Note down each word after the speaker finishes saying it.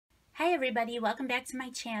Hi everybody, welcome back to my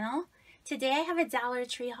channel. Today I have a Dollar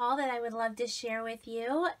Tree haul that I would love to share with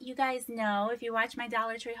you. You guys know, if you watch my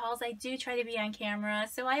Dollar Tree hauls, I do try to be on camera,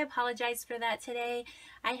 so I apologize for that today.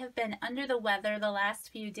 I have been under the weather the last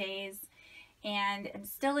few days and I'm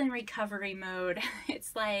still in recovery mode.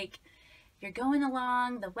 It's like you're going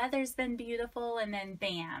along, the weather's been beautiful, and then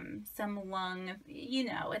bam, some lung,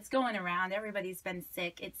 it's going around. Everybody's been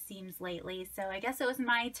sick, it seems, lately. So I guess it was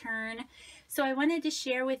my turn. So I wanted to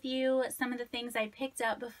share with you some of the things I picked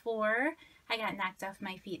up before I got knocked off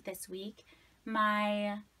my feet this week.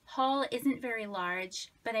 My haul isn't very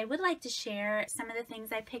large, but I would like to share some of the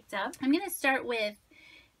things I picked up. I'm going to start with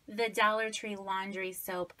the Dollar Tree laundry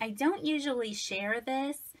soap. I don't usually share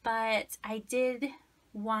this, but I did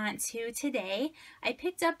want to today. I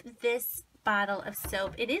picked up this bottle of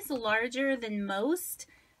soap. It is larger than most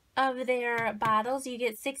of their bottles. You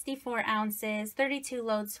get 64 ounces, 32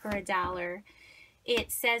 loads for $1.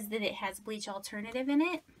 It says that it has bleach alternative in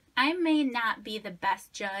it. I may not be the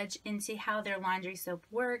best judge into how their laundry soap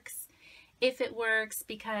works, if it works,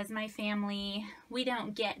 because my family, we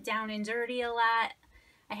don't get down and dirty a lot.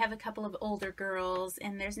 I have a couple of older girls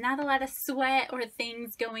and there's not a lot of sweat or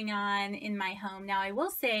things going on in my home. Now I will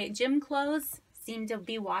say gym clothes seem to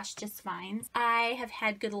be washed just fine. I have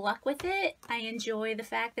had good luck with it. I enjoy the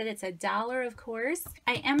fact that it's $1, of course.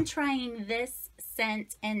 I am trying this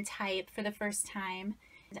scent and type for the first time.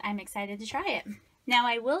 I'm excited to try it. Now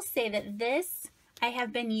I will say that this I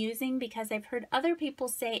have been using because I've heard other people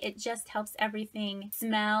say it just helps everything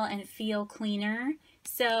smell and feel cleaner.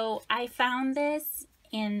 So I found this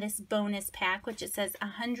in this bonus pack, which it says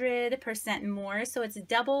 100% more, so it's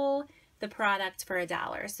double the product for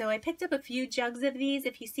 $1. So I picked up a few jugs of these.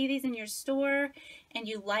 If you see these in your store and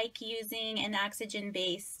you like using an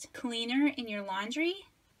oxygen-based cleaner in your laundry,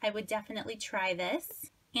 I would definitely try this.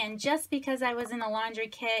 And just because I was in a laundry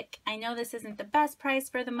kick, I know this isn't the best price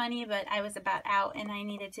for the money, but I was about out and I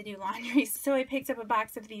needed to do laundry, so I picked up a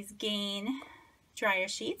box of these Gain dryer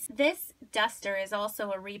sheets. This duster is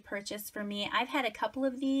also a repurchase for me. I've had a couple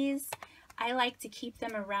of these. I like to keep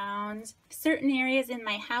them around certain areas in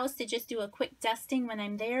my house to just do a quick dusting when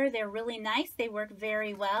I'm there. They're really nice. They work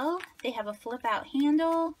very well. They have a flip out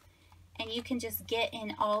handle and you can just get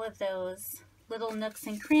in all of those little nooks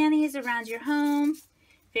and crannies around your home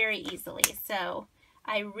very easily. So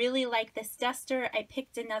I really like this duster. I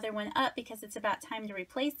picked another one up because it's about time to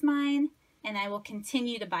replace mine, and I will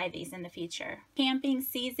continue to buy these in the future. Camping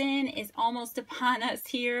season is almost upon us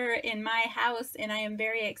here in my house, and I am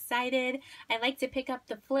very excited. I like to pick up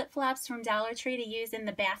the flip-flops from Dollar Tree to use in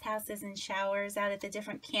the bathhouses and showers out at the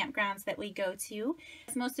different campgrounds that we go to.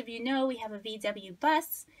 As most of you know, we have a VW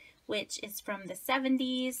bus, which is from the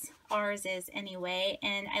 70s. Ours is anyway,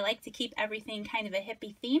 and I like to keep everything kind of a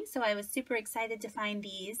hippie theme, so I was super excited to find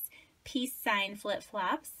these peace sign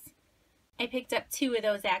flip-flops. I picked up two of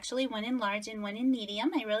those actually, one in large and one in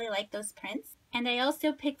medium. I really like those prints. And I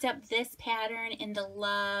also picked up this pattern in the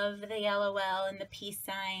love, the LOL, and the peace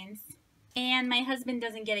signs. And my husband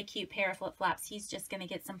doesn't get a cute pair of flip-flops. He's just going to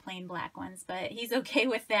get some plain black ones, but he's okay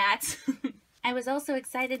with that. I was also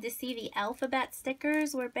excited to see the alphabet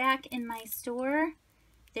stickers were back in my store.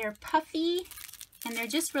 They're puffy and they're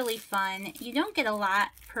just really fun. You don't get a lot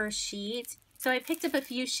per sheet. So I picked up a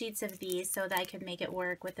few sheets of these so that I could make it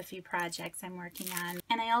work with a few projects I'm working on.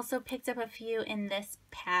 And I also picked up a few in this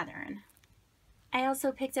pattern. I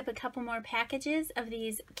also picked up a couple more packages of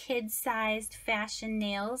these kid-sized fashion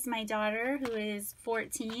nails. My daughter, who is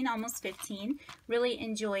 14, almost 15, really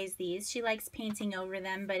enjoys these. She likes painting over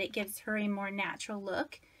them, but it gives her a more natural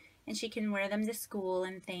look, and she can wear them to school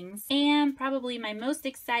and things. And probably my most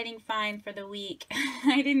exciting find for the week,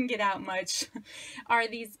 I didn't get out much, are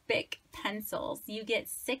these Bic pencils. You get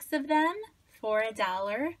 6 of them for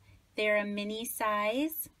 $1. They're a mini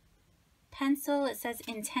size pencil. It says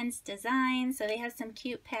intense design, so they have some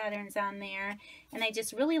cute patterns on there. And I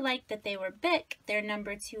just really like that they were Bic. They're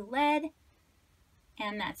number 2 lead,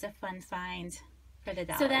 and that's a fun find for the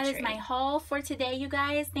Dollar Tree. So that is my haul for today, you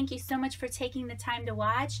guys. Thank you so much for taking the time to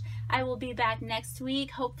watch. I will be back next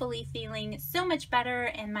week, hopefully feeling so much better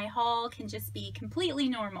and my haul can just be completely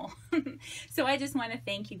normal. So I just want to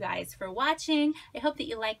thank you guys for watching. I hope that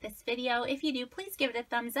you like this video. If you do, please give it a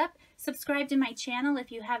thumbs up. Subscribe to my channel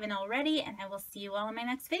if you haven't already, and I will see you all in my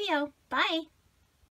next video. Bye!